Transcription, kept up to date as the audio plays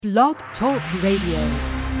Blog Talk Radio.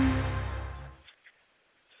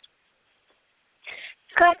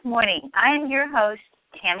 Good morning. I am your host,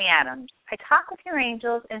 Tammy Adams. I talk with your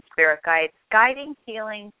angels and spirit guides, guiding,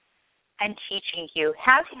 healing, and teaching you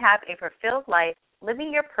how to have a fulfilled life,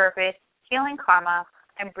 living your purpose, healing karma,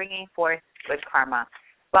 and bringing forth good karma.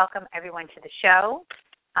 Welcome, everyone, to the show.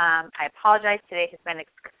 I apologize. Today has been a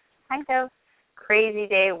kind of crazy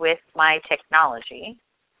day with my technology.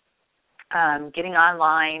 Getting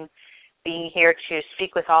online, being here to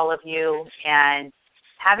speak with all of you, and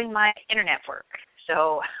having my internet work.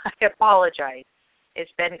 So I apologize.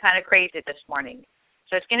 It's been kind of crazy this morning.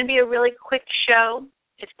 So it's going to be a really quick show.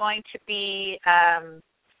 It's going to be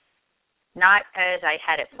not as I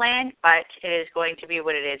had it planned, but it is going to be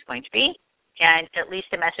what it is going to be. And at least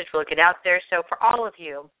the message will get out there. So for all of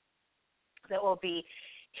you that will be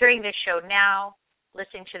hearing this show now,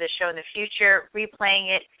 listening to the show in the future,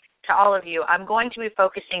 replaying it, to all of you, I'm going to be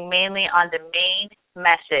focusing mainly on the main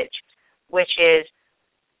message, which is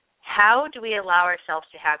how do we allow ourselves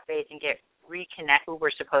to have faith and get reconnect who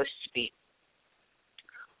we're supposed to be?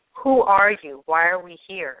 Who are you? Why are we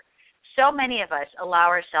here? So many of us allow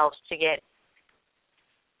ourselves to get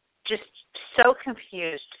just so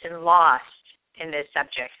confused and lost in this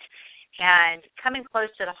subject. And coming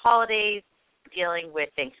close to the holidays, dealing with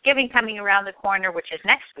Thanksgiving coming around the corner, which is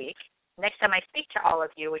next week. Next time I speak to all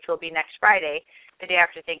of you, which will be next Friday, the day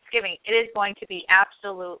after Thanksgiving, it is going to be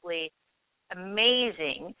absolutely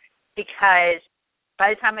amazing because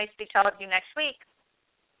by the time I speak to all of you next week,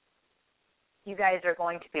 you guys are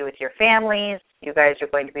going to be with your families, you guys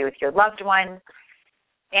are going to be with your loved ones,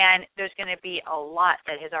 and there's going to be a lot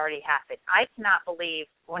that has already happened. I cannot believe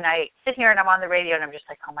when I sit here and I'm on the radio and I'm just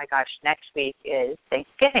like, oh my gosh, next week is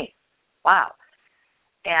Thanksgiving. Wow.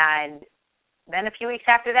 And then a few weeks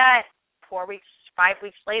after that, 4 weeks, 5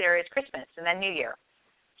 weeks later is Christmas and then New Year.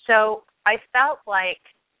 So I felt like,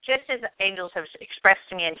 just as angels have expressed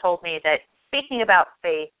to me and told me that speaking about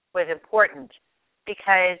faith was important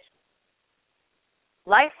because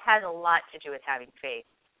life has a lot to do with having faith,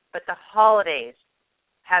 but the holidays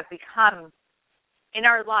have become in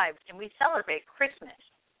our lives, and we celebrate Christmas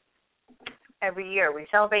every year. We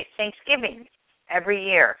celebrate Thanksgiving every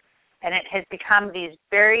year, and it has become these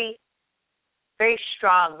very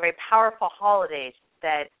strong, very powerful holidays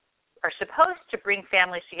that are supposed to bring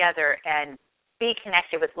families together and be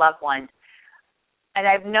connected with loved ones. And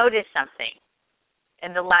I've noticed something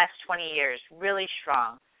in the last 20 years, really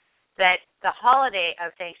strong, that the holiday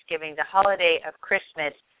of Thanksgiving, the holiday of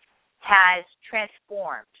Christmas, has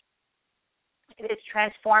transformed. It has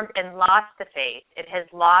transformed and lost the faith. It has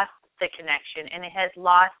lost the connection, and it has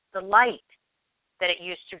lost the light that it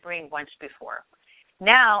used to bring once before.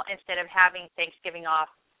 Now, instead of having Thanksgiving off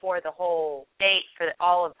for the whole state, for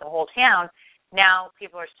all of the whole town, now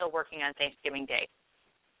people are still working on Thanksgiving Day.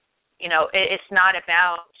 You know, it's not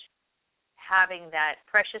about having that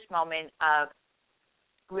precious moment of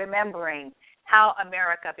remembering how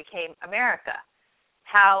America became America,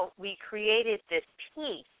 how we created this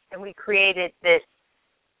peace and we created this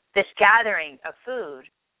gathering of food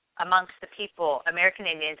amongst the people, American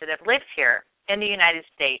Indians that have lived here in the United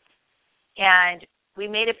States, and we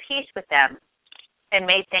made a peace with them and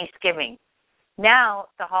made Thanksgiving. Now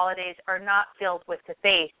the holidays are not filled with the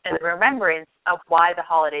faith and the remembrance of why the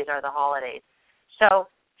holidays are the holidays. So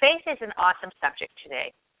faith is an awesome subject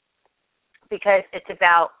today because it's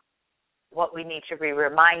about what we need to be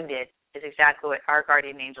reminded is exactly what our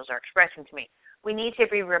guardian angels are expressing to me. We need to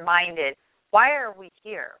be reminded, why are we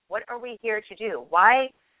here? What are we here to do? Why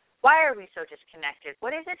are we so disconnected?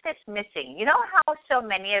 What is it that's missing? You know how so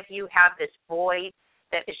many of you have this void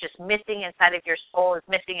that is just missing inside of your soul, is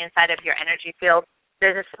missing inside of your energy field?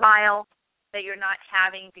 There's a smile that you're not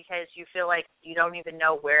having because you feel like you don't even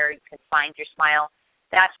know where you can find your smile.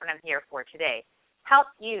 That's what I'm here for today.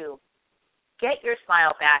 Help you get your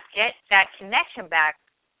smile back, get that connection back.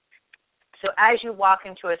 So as you walk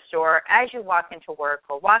into a store, as you walk into work,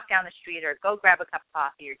 or walk down the street, or go grab a cup of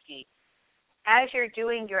coffee or tea, as you're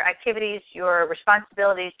doing your activities, your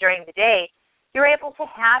responsibilities during the day, you're able to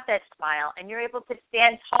have that smile and you're able to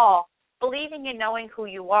stand tall, believing and knowing who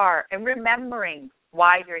you are and remembering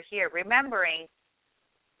why you're here, remembering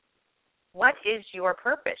what is your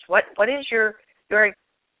purpose, what is your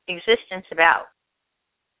existence about.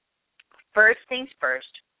 First things first,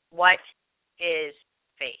 what is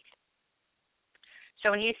faith?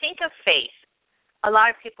 So when you think of faith, a lot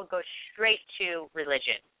of people go straight to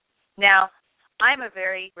religion. Now, I'm a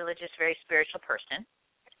very religious, very spiritual person.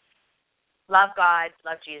 Love God,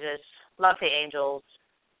 love Jesus, love the angels,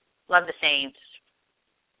 love the saints,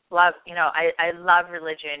 love, I love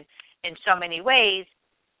religion in so many ways,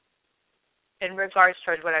 in regards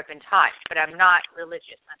towards what I've been taught, but I'm not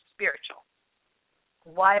religious. I'm spiritual.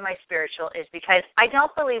 Why am I spiritual? Is because I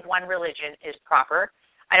don't believe one religion is proper.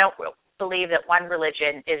 I don't believe that one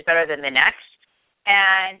religion is better than the next.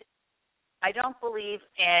 And I don't believe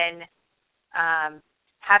in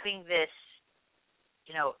having this,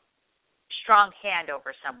 strong hand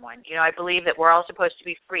over someone. I believe that we're all supposed to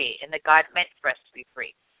be free and that God meant for us to be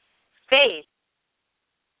free. Faith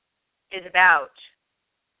is about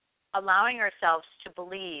allowing ourselves to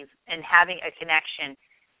believe and having a connection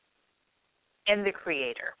in the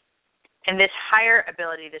Creator, and this higher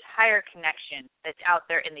ability, this higher connection that's out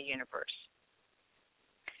there in the universe.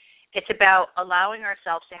 It's about allowing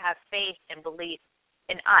ourselves to have faith and belief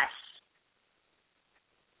in us.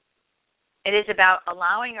 It is about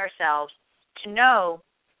allowing ourselves to know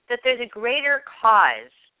that there's a greater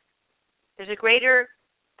cause, there's a greater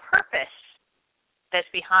purpose that's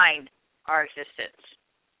behind our existence.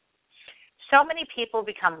 So many people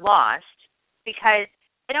become lost because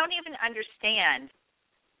they don't even understand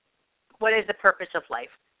what is the purpose of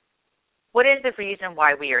life. What is the reason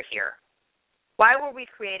why we are here? Why were we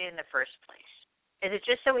created in the first place? Is it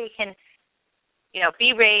just so we can,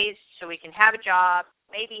 be raised, so we can have a job,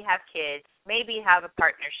 maybe have kids, maybe have a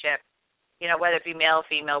partnership, whether it be male,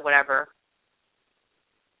 female, whatever.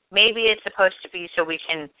 Maybe it's supposed to be so we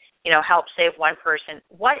can, help save one person.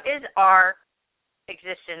 What is our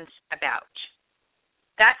existence about?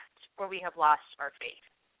 That's where we have lost our faith.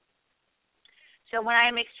 So when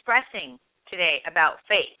I'm expressing today about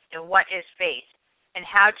faith and what is faith and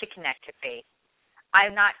how to connect to faith,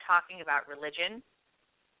 I'm not talking about religion.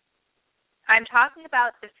 I'm talking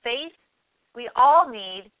about the faith we all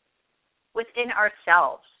need within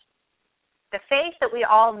ourselves. The faith that we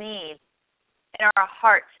all need in our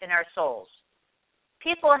hearts, in our souls.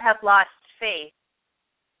 People have lost faith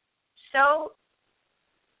so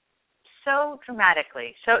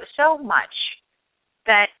dramatically, so much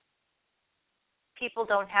that people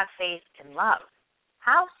don't have faith in love.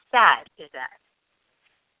 How sad is that?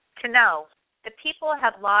 To know that people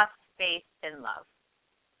have lost faith in love.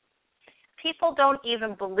 People don't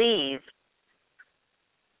even believe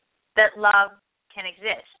that love can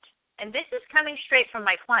exist. And this is coming straight from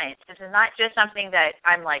my clients. This is not just something that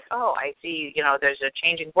I'm like, oh, I see, there's a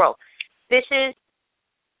changing world. This is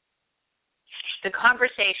the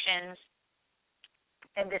conversations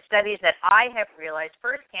and the studies that I have realized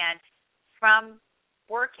firsthand from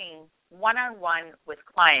working one-on-one with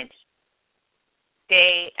clients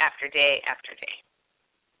day after day after day.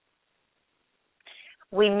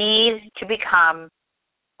 We need to become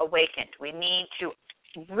awakened. We need to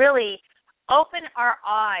really open our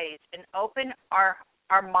eyes and open our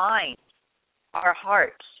minds, our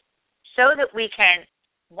hearts, so that we can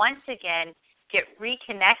once again get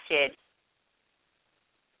reconnected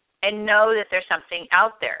and know that there's something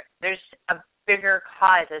out there. There's a bigger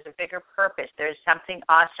cause, there's a bigger purpose, there's something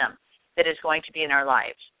awesome that is going to be in our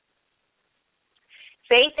lives.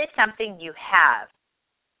 Faith is something you have.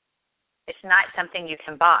 It's not something you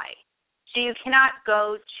can buy. So you cannot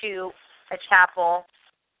go to a chapel,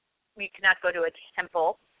 you cannot go to a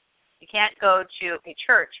temple, you can't go to a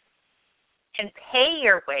church and pay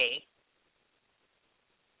your way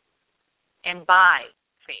and buy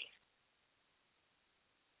faith,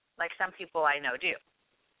 like some people I know do.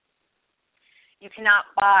 You cannot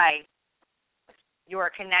buy your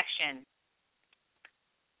connection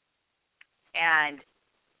and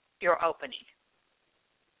your opening.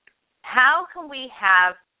 How can we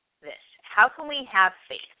have this? How can we have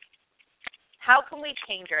faith? How can we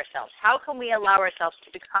change ourselves? How can we allow ourselves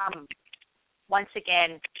to become, once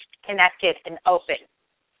again, connected and open?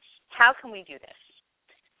 How can we do this?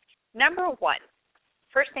 Number one,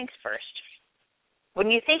 first things first, when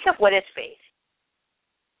you think of what is faith,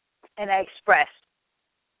 and I express,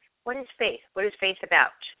 what is faith? What is faith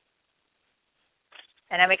about?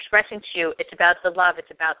 And I'm expressing to you, it's about the love,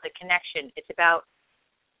 it's about the connection, it's about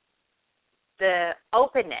the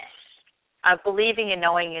openness of believing and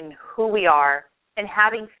knowing in who we are and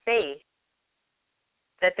having faith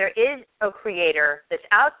that there is a creator that's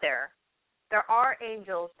out there. There are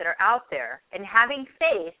angels that are out there, and having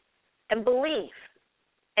faith and belief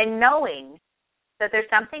and knowing that there's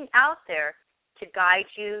something out there to guide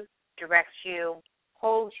you, direct you,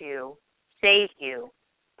 hold you, save you,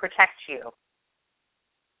 protect you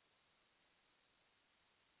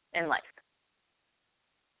in life.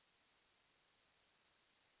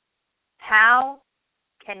 How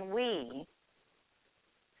can we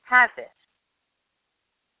have this?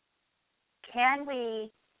 Can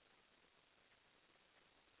we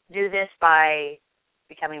do this by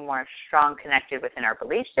becoming more strong connected within our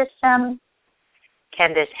belief system?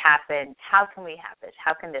 can this happen? How can we have this?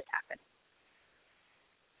 How can this happen?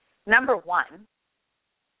 Number one,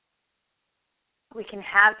 we can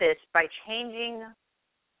have this by changing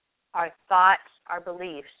our thoughts, our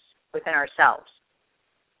beliefs within ourselves.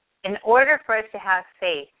 In order for us to have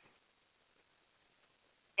faith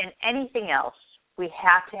in anything else, we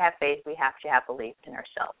have to have faith, we have to have belief in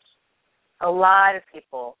ourselves. A lot of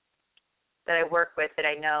people that I work with, that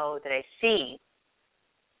I know, that I see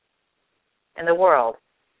in the world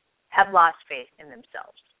have lost faith in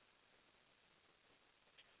themselves.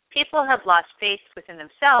 People have lost faith within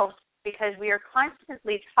themselves because we are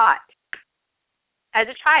constantly taught as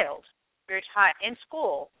a child. We are taught in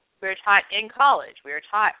school. We are taught in college. We are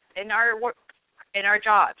taught in our work, in our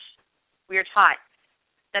jobs. We are taught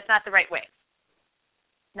that's not the right way.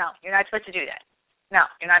 No, you're not supposed to do that. No,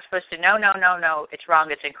 you're not supposed to. No, it's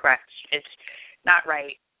wrong. It's incorrect. It's not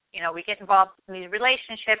right. We get involved in these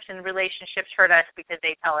relationships, and relationships hurt us because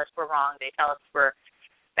they tell us we're wrong. They tell us we're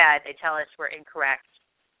bad. They tell us we're incorrect.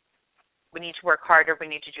 We need to work harder. We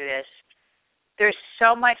need to do this. There's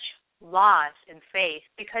so much loss in faith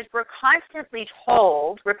because we're constantly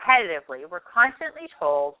told, repetitively,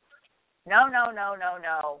 no.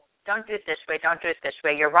 Don't do it this way. Don't do it this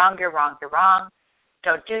way. You're wrong.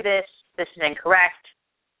 Don't do this. This is incorrect.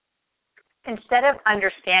 Instead of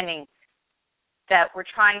understanding that we're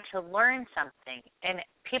trying to learn something, and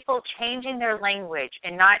people changing their language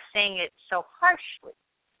and not saying it so harshly,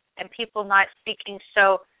 and people not speaking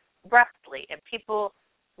so abruptly, and people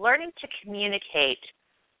learning to communicate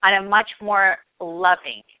on a much more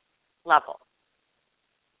loving level.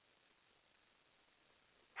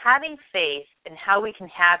 Having faith in how we can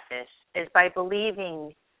have this is by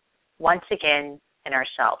believing once again in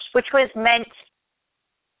ourselves, which was meant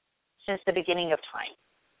since the beginning of time.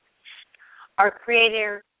 Our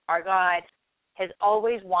Creator, our God, has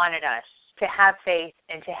always wanted us to have faith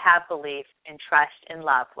and to have belief and trust and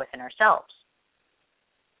love within ourselves.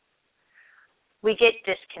 We get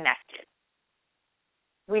disconnected.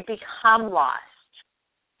 We become lost.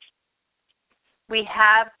 We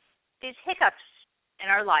have these hiccups in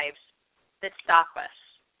our lives that stop us,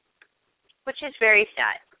 which is very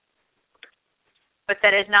sad. But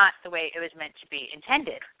that is not the way it was meant to be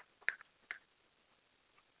intended.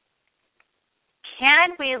 Can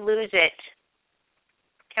we lose it?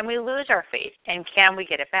 Can we lose our faith? And can we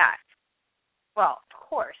get it back? Well, of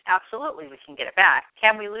course, absolutely we can get it back.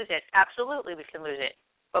 Can we lose it? Absolutely we can lose it.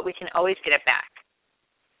 But we can always get it back.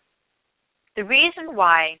 The reason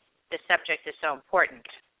why this subject is so important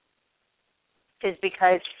is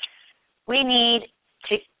because we need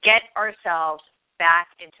to get ourselves back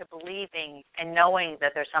into believing and knowing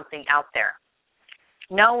that there's something out there,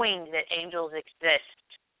 knowing that angels exist,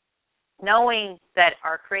 knowing that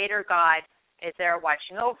our Creator God is there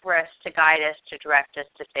watching over us to guide us, to direct us,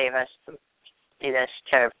 to save us, to lead us,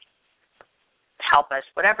 to help us,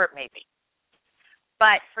 whatever it may be.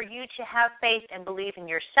 But for you to have faith and believe in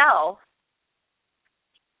yourself,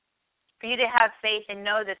 for you to have faith and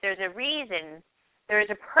know that there's a reason, there is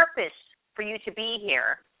a purpose for you to be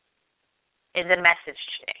here, is the message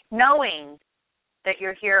today. Knowing that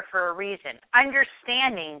you're here for a reason.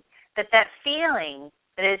 Understanding that that feeling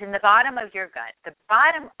that is in the bottom of your gut, the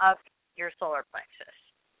bottom of your solar plexus,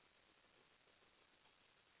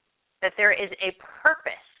 that there is a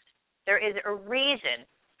purpose, there is a reason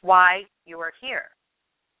why you are here.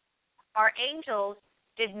 Our angels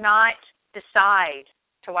did not decide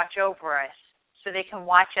to watch over us so they can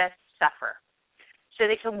watch us suffer, so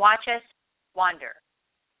they can watch us wander,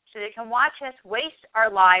 so they can watch us waste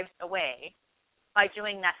our lives away by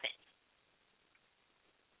doing nothing.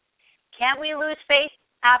 Can we lose faith?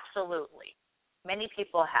 Absolutely. Many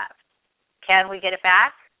people have. Can we get it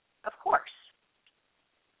back? Of course.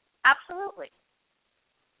 Absolutely.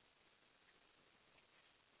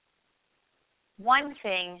 One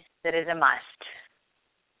thing that is a must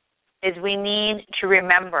is we need to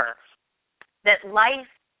remember that life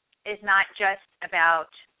is not just about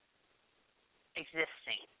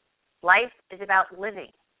existing. Life is about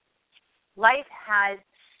living. Life has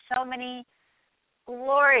so many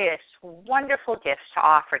glorious, wonderful gifts to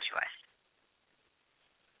offer to us.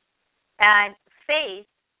 And faith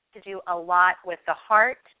to do a lot with the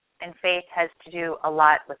heart, and faith has to do a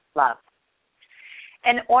lot with love.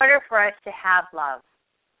 In order for us to have love,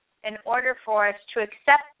 in order for us to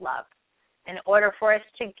accept love, in order for us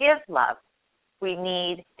to give love, we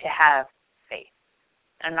need to have faith.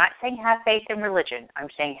 I'm not saying have faith in religion. I'm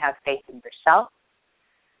saying have faith in yourself.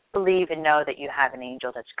 Believe and know that you have an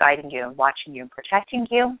angel that's guiding you and watching you and protecting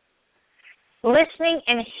you. Listening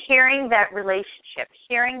and hearing that relationship,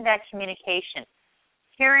 hearing that communication,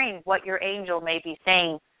 hearing what your angel may be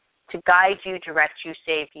saying to guide you, direct you,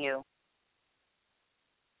 save you.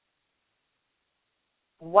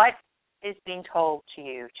 What is being told to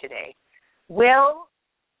you today? Will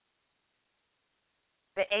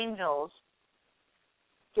the angels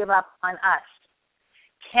give up on us?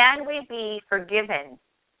 Can we be forgiven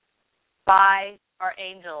by our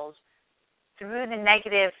angels through the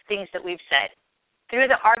negative things that we've said, through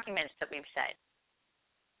the arguments that we've said?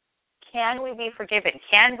 Can we be forgiven?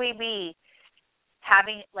 Can we be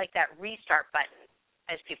having like that restart button,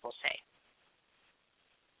 as people say?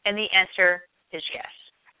 And the answer is yes.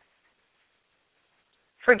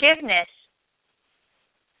 Forgiveness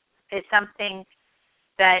is something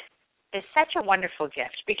that is such a wonderful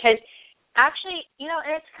gift because actually,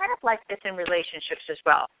 and it's kind of like this in relationships as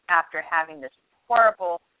well. After having this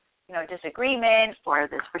horrible, disagreement or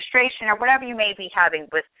this frustration or whatever you may be having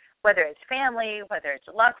with, whether it's family, whether it's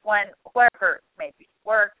a loved one, whoever, maybe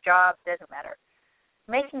work, job, doesn't matter.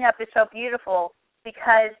 Making up is so beautiful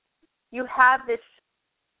because you have this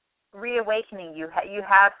reawakening. You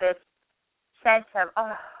have this sense of,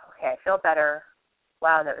 oh, okay, I feel better.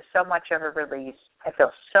 Wow, that was so much of a release. I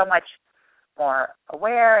feel so much more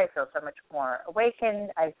aware. I feel so much more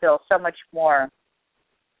awakened. I feel so much more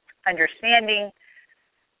understanding.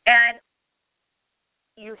 And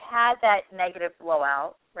you had that negative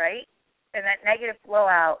blowout, right? And that negative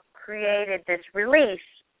blowout created this release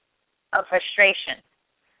of frustration.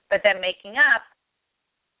 But then making up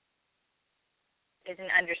is an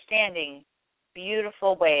understanding,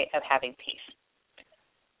 beautiful way of having peace.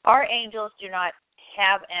 Our angels do not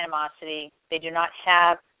have animosity. They do not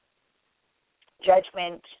have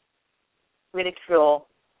judgment, ridicule.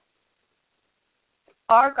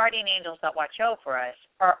 Our guardian angels that watch over us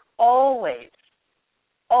are always,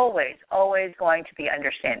 always, always going to be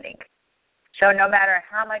understanding. So no matter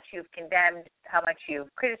how much you've condemned, how much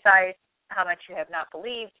you've criticized, how much you have not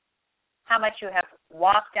believed, how much you have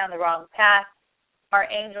walked down the wrong path, our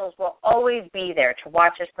angels will always be there to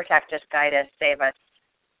watch us, protect us, guide us, save us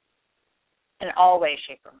in all ways,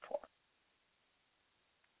 shape, or form.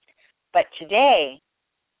 But today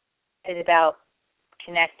is about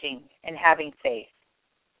connecting and having faith.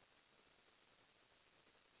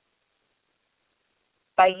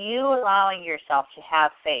 By you allowing yourself to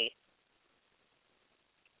have faith,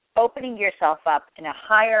 opening yourself up in a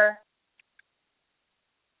higher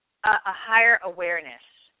awareness,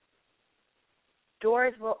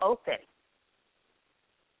 doors will open.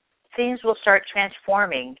 Things will start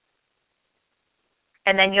transforming.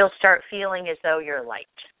 And then you'll start feeling as though you're light.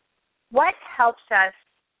 What helps us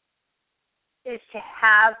is to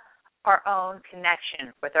have our own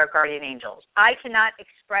connection with our guardian angels. I cannot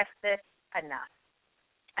express this enough.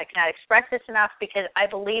 I cannot express this enough because I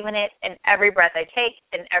believe in it in every breath I take,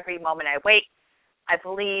 in every moment I wake. I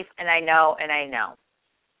believe and I know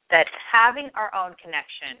that having our own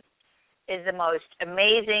connection is the most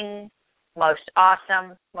amazing, most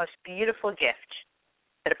awesome, most beautiful gift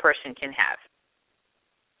that a person can have.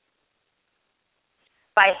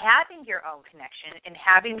 By having your own connection and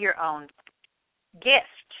having your own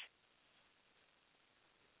gift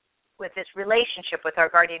with this relationship with our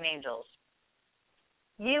guardian angels,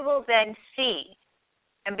 you will then see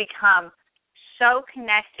and become so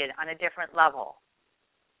connected on a different level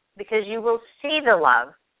because you will see the love,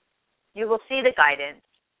 you will see the guidance,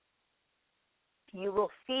 you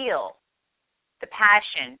will feel the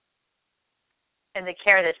passion and the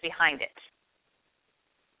care that's behind it.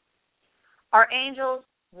 Our angels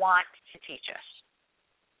want to teach us.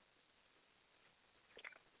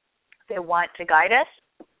 They want to guide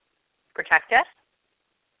us, protect us,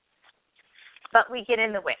 but we get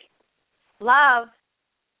in the way. Love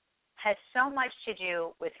has so much to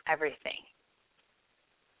do with everything.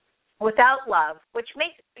 Without love, which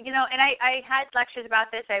makes, and I had lectures about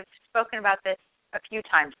this, I've spoken about this a few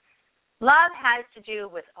times. Love has to do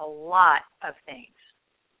with a lot of things.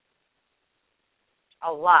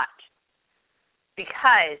 A lot.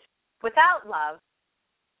 Because without love,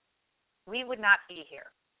 we would not be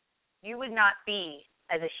here. You would not be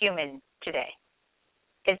as a human today.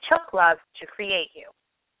 It took love to create you.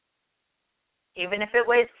 Even if it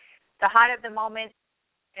was the hot of the moment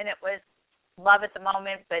and it was love at the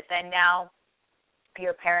moment, but then now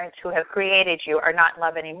your parents who have created you are not in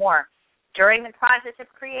love anymore. During the process of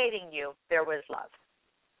creating you, there was love.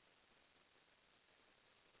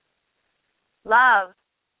 Love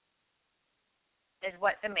is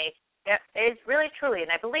what is really truly,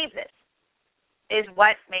 and I believe this, is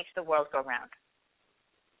what makes the world go round.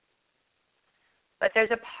 But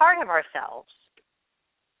there's a part of ourselves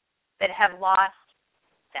that have lost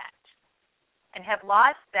that and have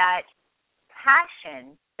lost that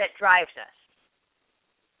passion that drives us.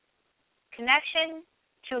 Connection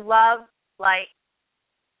to love, light,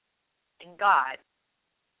 and God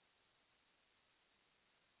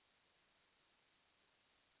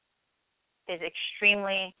is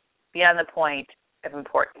extremely beyond the point of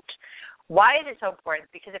important. Why is it so important?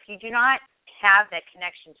 Because if you do not have that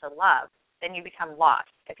connection to love, then you become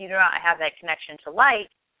lost. If you do not have that connection to light,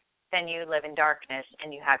 then you live in darkness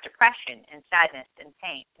and you have depression and sadness and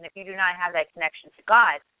pain. And if you do not have that connection to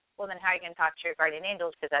God, well, then how are you going to talk to your guardian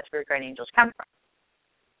angels? Because that's where your guardian angels come from.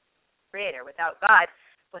 Creator. Without God,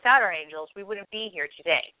 without our angels, we wouldn't be here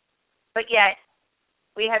today. But yet,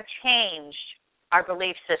 we have changed our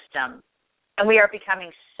belief system, and we are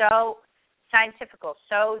becoming so scientifical,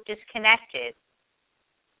 so disconnected,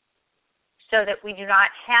 so that we do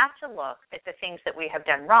not have to look at the things that we have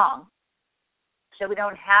done wrong, so we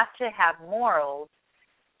don't have to have morals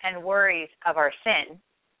and worries of our sin.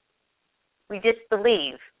 We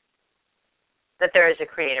disbelieve that there is a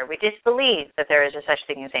creator. We disbelieve that there is a such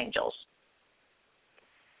thing as angels.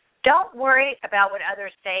 Don't worry about what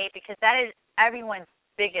others say, because that is everyone's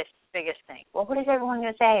biggest thing. Well, what is everyone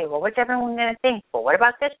going to say? Well, what's everyone going to think? Well, what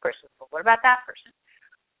about this person? Well, what about that person?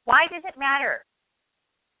 Why does it matter?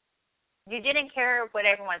 You didn't care what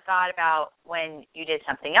everyone thought about when you did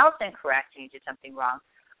something else incorrect and you did something wrong.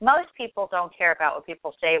 Most people don't care about what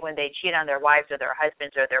people say when they cheat on their wives or their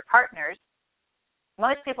husbands or their partners.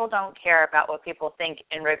 Most people don't care about what people think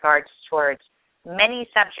in regards towards many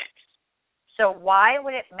subjects. So why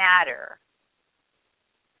would it matter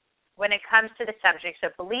when it comes to the subjects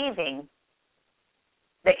of believing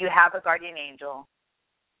that you have a guardian angel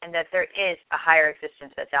and that there is a higher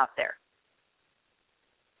existence that's out there?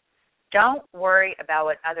 Don't worry about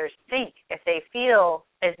what others think if they feel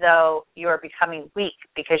as though you are becoming weak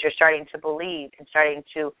because you're starting to believe and starting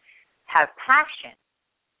to have passion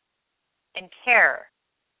and care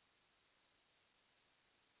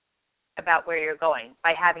about where you're going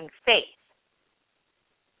by having faith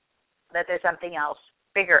that there's something else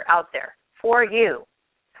bigger out there for you,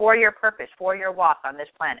 for your purpose, for your walk on this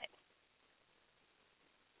planet.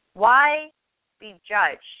 Why be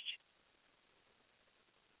judged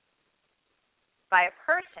by a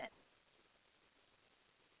person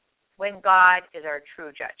when God is our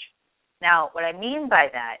true judge? Now, what I mean by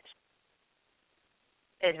that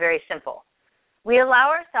is very simple. We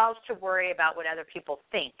allow ourselves to worry about what other people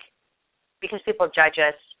think because people judge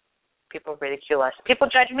us, people ridicule us. People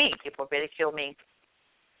judge me, people ridicule me.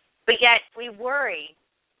 But yet we worry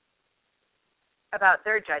about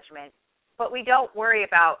their judgment, but we don't worry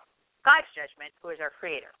about God's judgment, who is our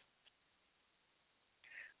creator.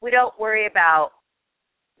 We don't worry about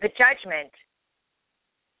the judgment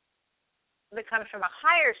that comes from a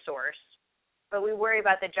higher source, but we worry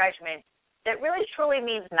about the judgment that really truly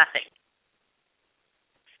means nothing.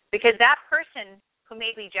 Because that person who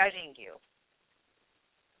may be judging you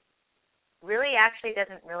really actually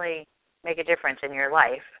doesn't really make a difference in your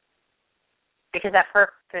life, because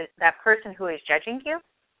that person who is judging you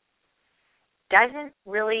doesn't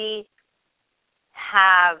really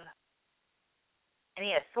have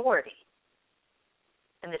any authority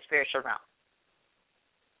in the spiritual realm,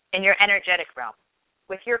 in your energetic realm,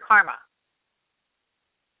 with your karma.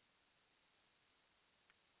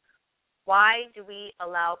 Why do we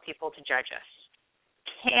allow people to judge us?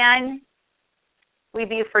 Can we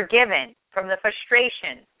be forgiven from the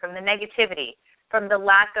frustration, from the negativity, from the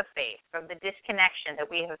lack of faith, from the disconnection that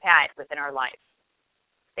we have had within our life?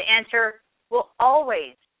 The answer will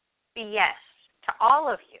always be yes to all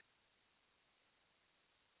of you.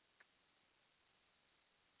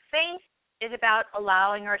 Faith is about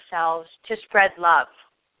allowing ourselves to spread love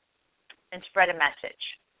and spread a message.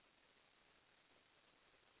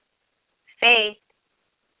 Faith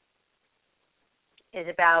is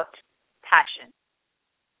about passion.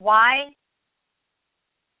 Why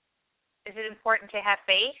is it important to have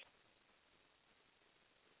faith?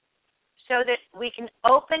 So that we can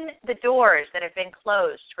open the doors that have been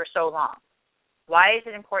closed for so long. Why is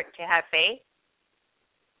it important to have faith?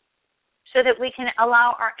 So that we can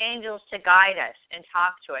allow our angels to guide us and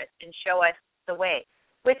talk to us and show us the way.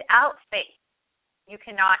 Without faith, you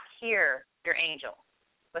cannot hear your angel.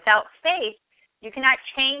 Without faith, you cannot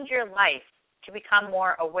change your life to become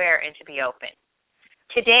more aware and to be open.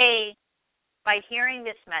 Today, by hearing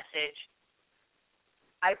this message,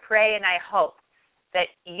 I pray and I hope that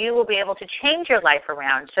you will be able to change your life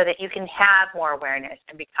around so that you can have more awareness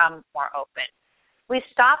and become more open. We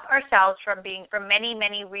stop ourselves from being, for many,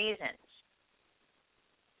 many reasons,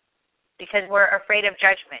 because we're afraid of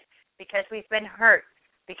judgment, because we've been hurt,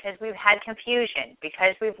 because we've had confusion,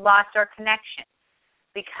 because we've lost our connection,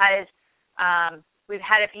 because we've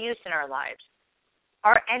had abuse in our lives,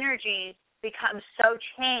 our energy becomes so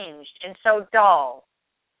changed and so dull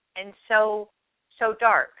and so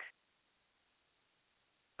dark.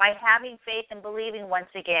 By having faith and believing once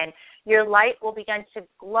again, your light will begin to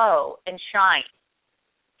glow and shine.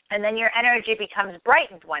 And then your energy becomes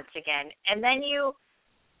brightened once again. And then you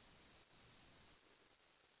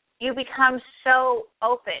become so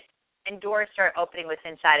open, and doors start opening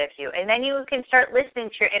within inside of you. And then you can start listening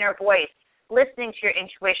to your inner voice, listening to your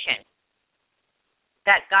intuition,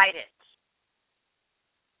 that guidance.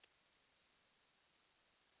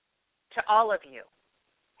 To all of you,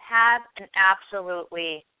 have an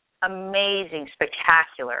absolutely amazing,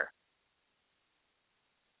 spectacular,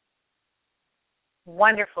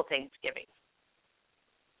 wonderful Thanksgiving.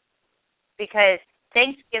 Because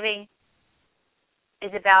Thanksgiving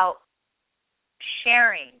is about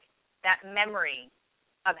sharing that memory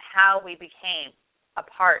of how we became a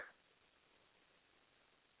part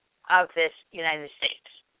of this United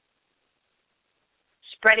States.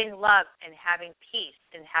 Spreading love and having peace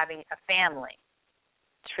and having a family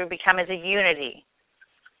to become as a unity.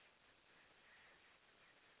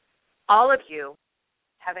 All of you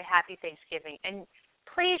have a happy Thanksgiving. And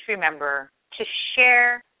please remember to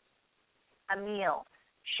share a meal,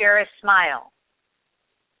 share a smile,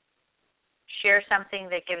 share something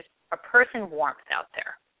that gives a person warmth out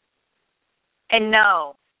there. And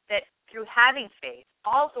know that through having faith,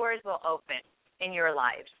 all doors will open in your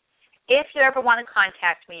lives. If you ever want to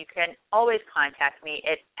contact me, you can always contact me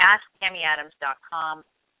at asktammyadams.com.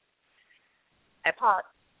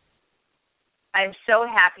 I'm so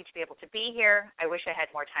happy to be able to be here. I wish I had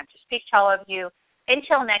more time to speak to all of you.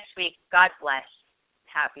 Until next week, God bless.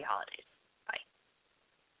 Happy holidays.